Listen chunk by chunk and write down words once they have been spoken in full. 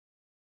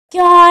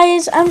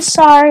Guys, I'm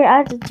sorry I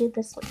had to do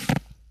this.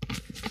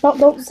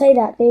 Don't say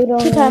that. They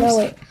don't even know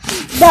it.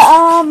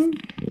 But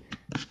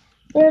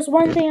there's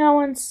one thing I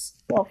want.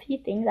 Well, a few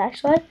things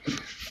actually.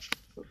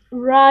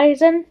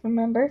 Verizon,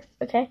 remember?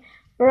 Okay,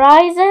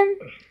 Verizon.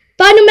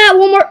 Find them at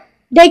Walmart.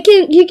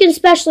 You can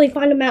especially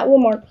find them at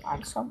Walmart.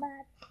 I'm so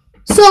mad.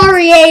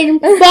 Sorry, Aiden,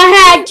 but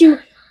I had to.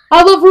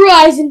 I love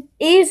Verizon.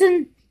 He's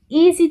an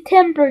easy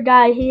temper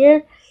guy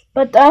here,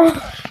 but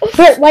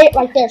Lay it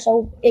right there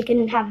so it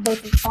can have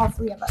all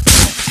three of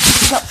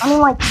us. No, I mean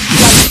like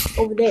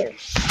over there.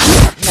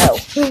 no.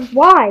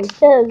 Why?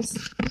 Because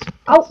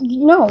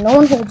no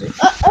one holds it.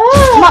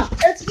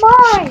 it's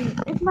mine.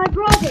 It's my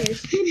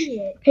brother's. Give me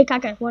it. Hey,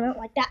 Kaka, why not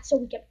like that so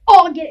we can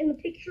all get in the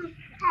picture?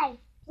 Hey,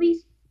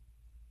 Please.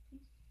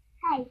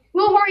 hey,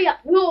 We'll hurry up.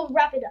 We'll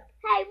wrap it up.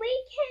 hey,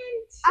 we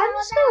can I'm show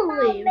just them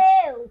gonna our leave.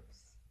 moves.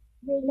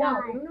 We No, got.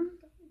 we're not going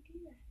to do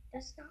that.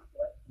 That's not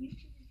what you should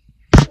do.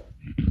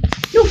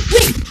 No,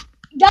 wait.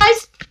 Guys,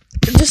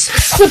 Just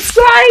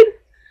subscribe.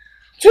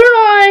 Turn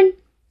on.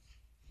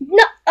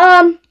 No,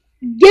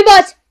 give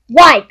us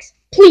likes,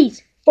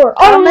 please. For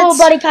our little Comments.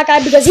 buddy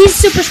Kaka because he's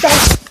super strong.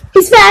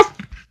 He's fast.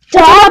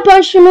 If I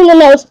punched him in the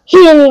nose, he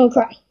didn't even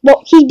cry.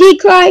 Well, he did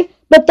cry,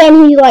 but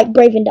then he like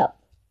bravened up.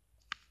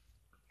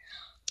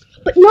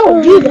 But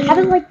no, dude, have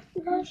it like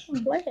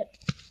play it.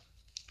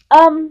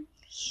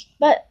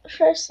 But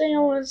first thing I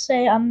want to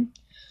say,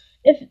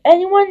 if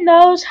anyone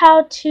knows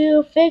how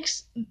to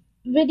fix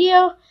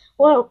video,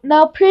 well,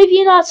 now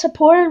preview not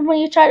supported when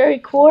you try to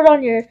record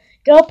on your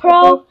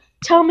GoPro,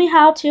 tell me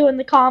how to in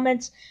the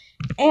comments.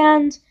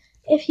 And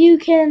if you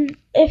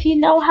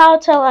know how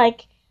to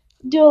like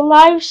do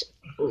a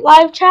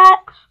live chat,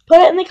 put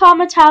it in the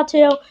comments how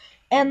to.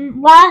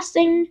 And last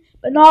thing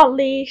but not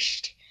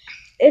least,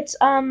 it's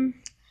how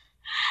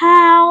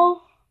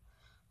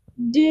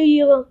do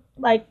you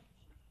like?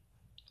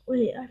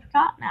 Wait, I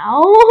forgot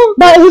now.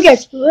 But who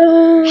cares?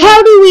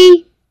 How do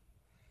we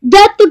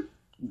get the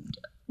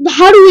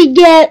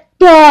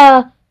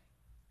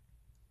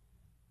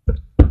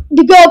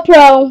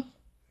GoPro?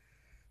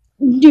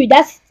 Dude,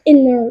 that's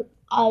in their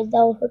eyes.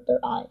 That'll hurt their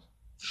eyes.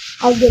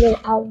 I'll get it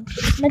out.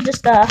 Let me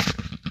just turn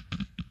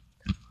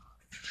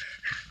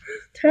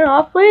it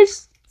off,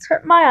 please. It's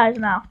hurting my eyes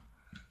now.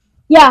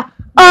 Yeah.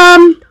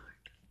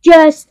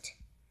 Just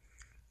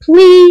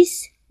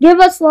please give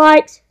us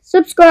likes,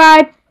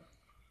 subscribe.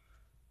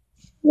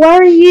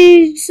 Where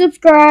you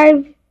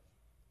subscribe,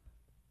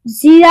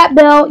 see that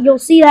bell. You'll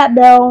see that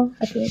bell.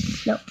 I think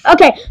no.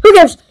 Okay. Who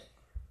cares?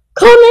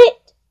 Comment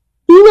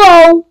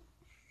below,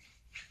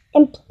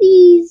 and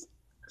please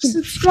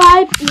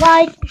Subscribe,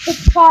 like, hit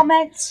the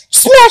comments.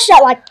 smash that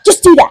like.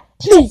 Just do that,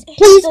 please,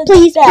 please, the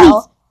please, please.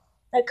 bell.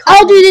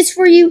 I'll do this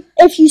for you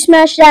if you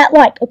smash that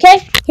like.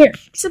 Okay? Here.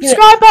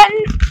 Subscribe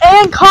button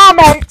and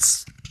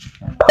comments.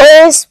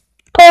 Please,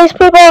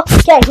 people.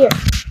 Okay, here.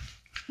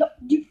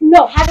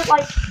 No, have it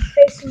like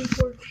facing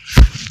toward.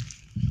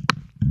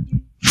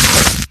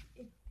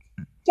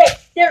 Okay,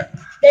 there.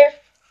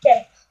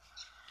 Okay.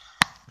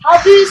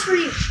 I'll do this for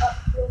you.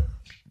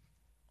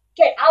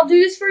 Okay, I'll do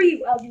this for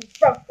you. I'll do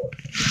front foot.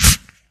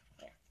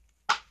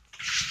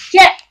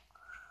 Okay.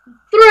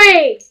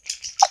 3,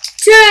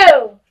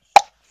 2,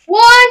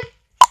 1,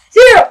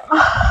 0.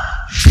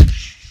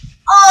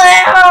 Oh,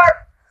 that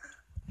hurt.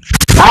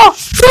 Oh,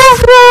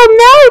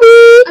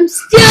 I'm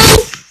still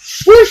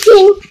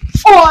working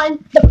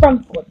on the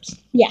front flips.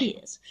 Yeah.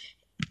 Yes.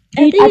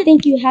 Dude, I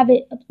think you have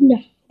it. No,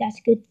 that's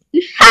good.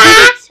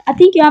 I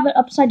think you have it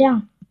upside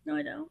down. No,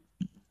 I don't.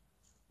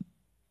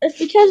 It's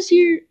because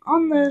you're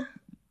on the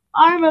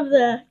arm of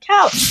the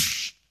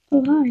couch.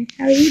 Oh, hi.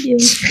 How are you doing?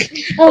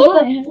 Oh,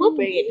 hi. the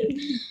flipper you do.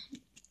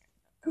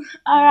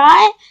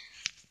 Alright.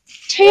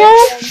 Tell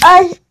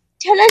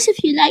us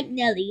if you like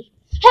Nelly.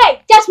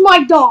 Hey, that's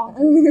my dog.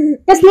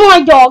 That's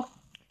my dog.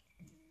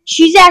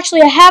 She's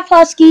actually a half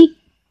husky,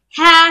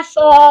 half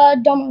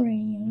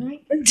Pomeranian,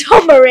 right?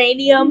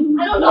 Pomeranian.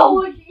 I don't know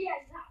what she is.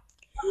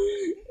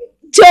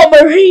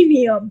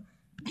 Pomeranian.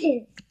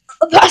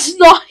 That's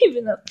not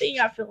even a thing,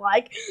 I feel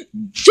like.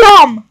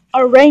 Dumb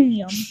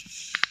Iranian.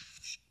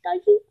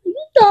 Doggy, are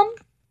you dumb?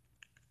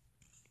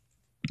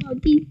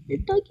 Doggy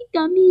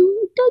dumb,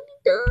 you doggy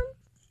dumb.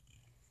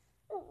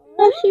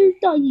 I'm sure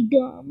doggy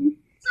dumb.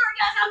 Sorry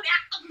guys,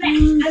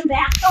 I'm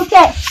back.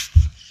 Okay.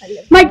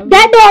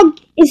 That dog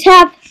is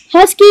half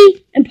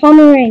husky and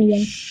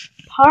Pomeranian.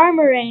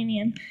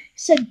 Pomeranian. You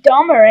said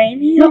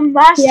Pomeranian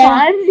last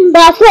time.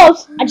 But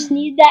close. I just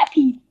needed that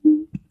P.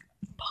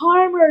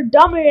 Pomeranian.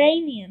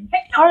 Pomeranian.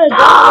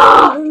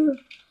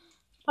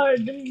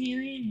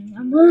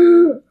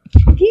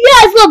 You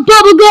guys love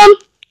bubblegum?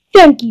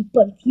 Thank you,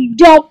 but if you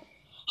don't,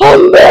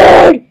 I'm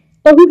mad.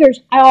 But who cares?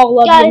 I all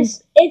love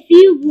Guys, if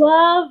you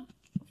love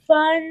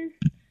fun,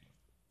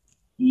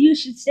 you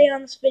should stay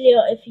on this video.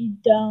 If you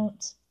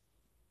don't,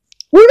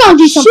 we're gonna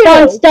do some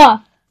fun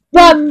stuff.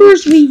 But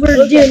first we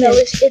were doing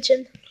Noah's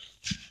Kitchen.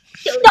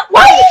 No,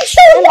 why are you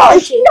showing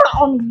that? She's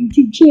not on the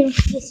YouTube channel.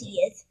 Yes, he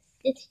is.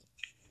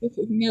 This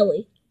is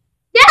Noah.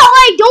 Get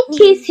away! Don't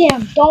kiss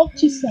him. Don't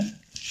kiss him.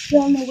 We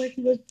don't know where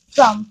he was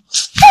from.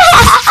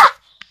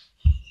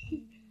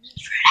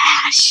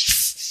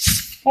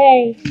 Trash.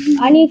 Hey,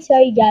 I need to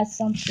tell you guys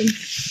something.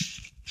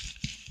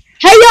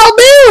 How y'all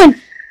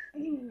doing?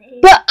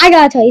 But I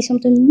gotta tell you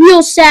something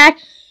real sad.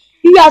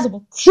 You guys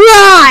will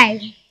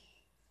cry.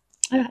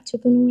 I got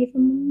taken away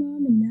from my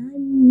mom and I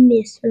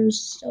miss her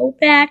so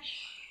bad.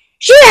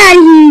 She had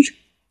a huge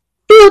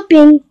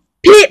flipping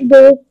pit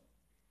bull.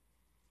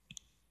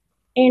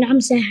 And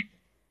I'm sad.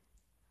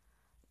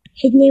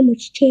 His name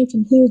was Chance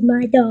and he was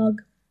my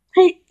dog.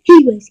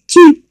 He was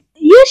cute.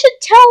 You should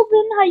tell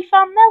them how you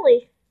found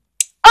Nellie.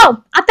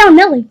 Oh, I found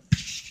Nellie.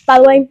 By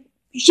the way,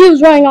 she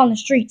was running on the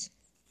streets.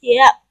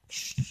 Yeah.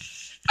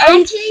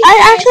 I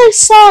actually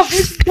saw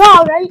this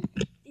dog, right?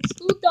 This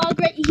little dog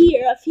right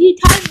here a few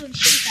times on the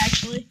street,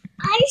 actually.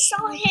 I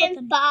saw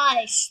him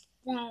first,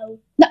 though.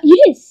 No, you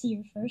didn't see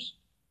her first.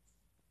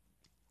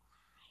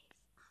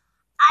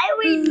 I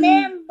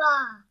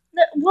remember.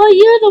 Well,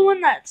 you're the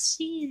one that's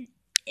seen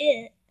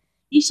it.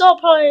 You saw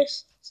probably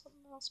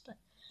something else, but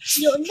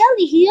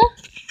Nellie here.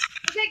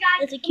 Okay,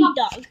 guys. It's a cute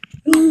dog.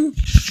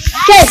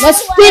 Okay,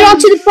 let's get on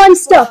to the fun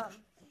stuff.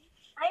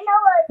 I know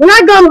what. We're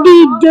not gonna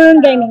be doing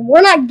gaming.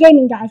 We're not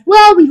gaming guys.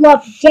 Well, we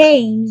love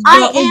games. I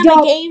but we am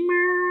don't. a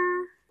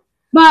gamer.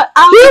 But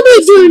I'll we'll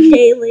be doing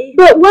daily.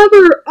 But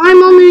whether I'm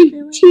on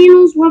the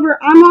channels, whether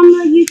I'm on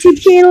the YouTube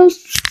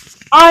channels,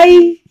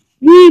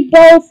 we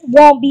both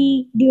won't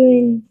be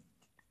doing.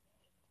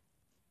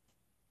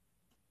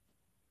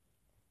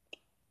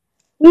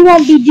 We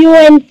won't be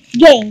doing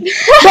games.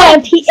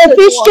 But if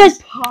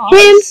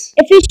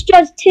it's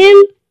just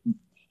him,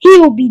 he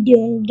will be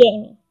doing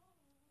gaming.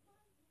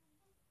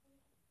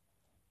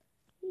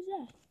 Who's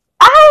that?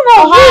 I don't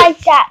know. Hi,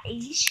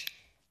 guys.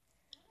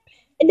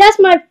 And that's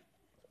my.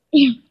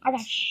 Yeah, I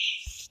got.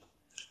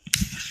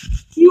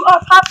 You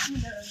are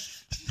popular.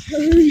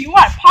 You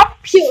are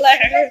popular. Is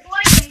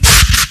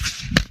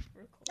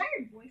that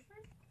your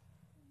boyfriend?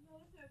 No,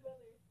 it's my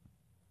brother.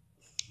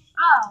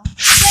 Oh.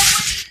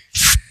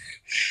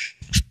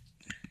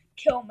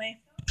 Kill me.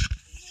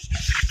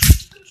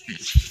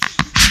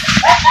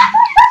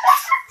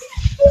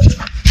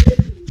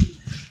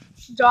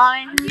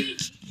 Drawing.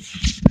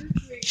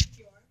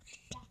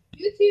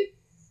 YouTube.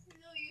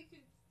 No,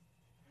 YouTube.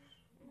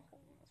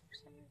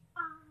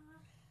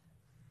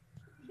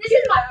 This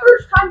is my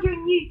first time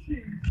doing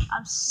YouTube.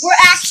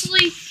 We're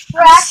actually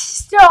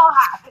still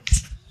happy.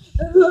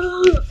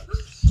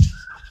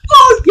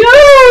 Oh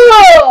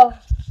yeah!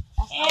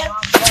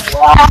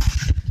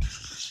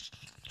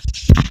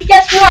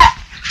 Guess what?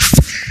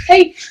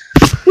 Hey,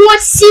 who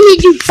wants to see me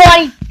do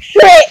funny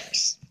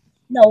tricks?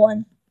 No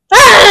one.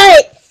 Hey!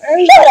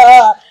 Shut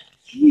up!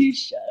 You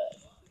shut up.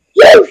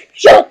 You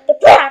shut the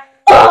crap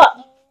up!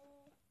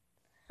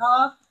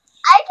 Huh?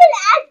 I can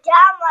add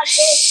down like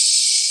this.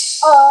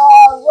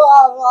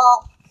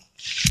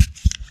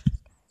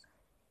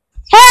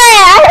 Hey,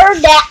 I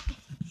heard that.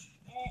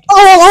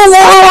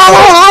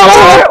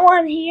 Short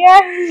one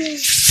here.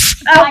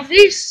 At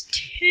least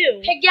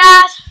two. Hey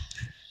guys,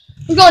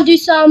 we're gonna do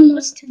some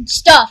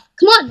stuff.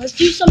 Come on, let's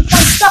do some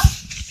fun stuff.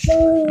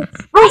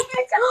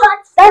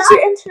 That's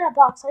your internet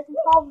box. I can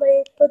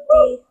probably put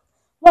the.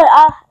 Wait,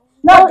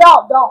 No,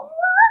 don't.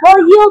 Well,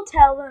 you'll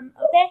tell them,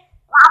 okay?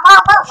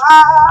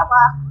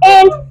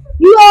 And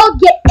you all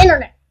get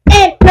internet.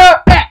 Make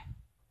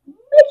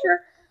sure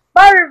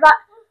buy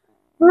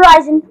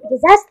Verizon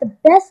because that's the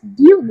best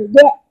deal to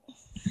get.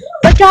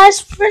 But guys,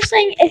 first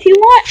thing, if you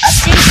want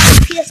updates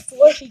on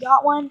PS4, if you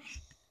got one,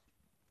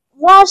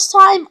 last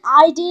time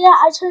I did it,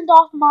 I turned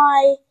off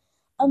my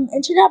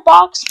internet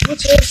box,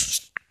 which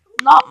is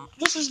not.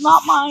 This is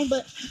not mine,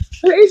 but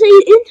there is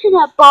a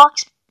internet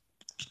box.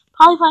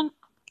 Probably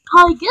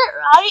get it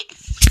right.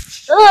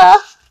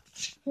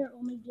 Here,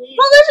 let me get it.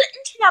 Well, there's an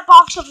internet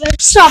box over there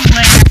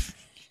somewhere.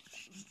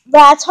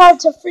 That's hard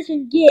to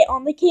freaking get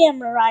on the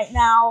camera right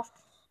now.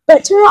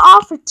 But turn it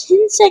off for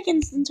 10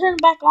 seconds and turn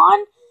it back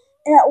on.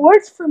 And it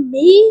works for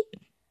me.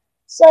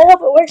 So I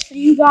hope it works for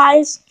you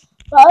guys.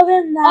 But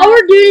other than that, All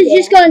we're doing is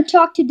just gonna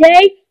talk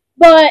today,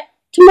 but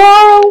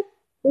tomorrow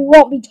we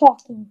won't be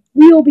talking.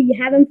 We will be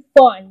having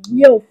fun,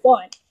 real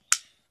fun.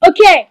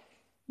 Okay,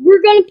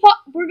 we're done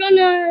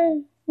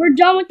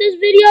with this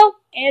video,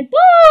 and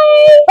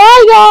bye.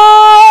 Bye,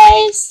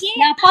 guys.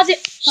 Now pause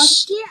it.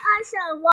 Pause it.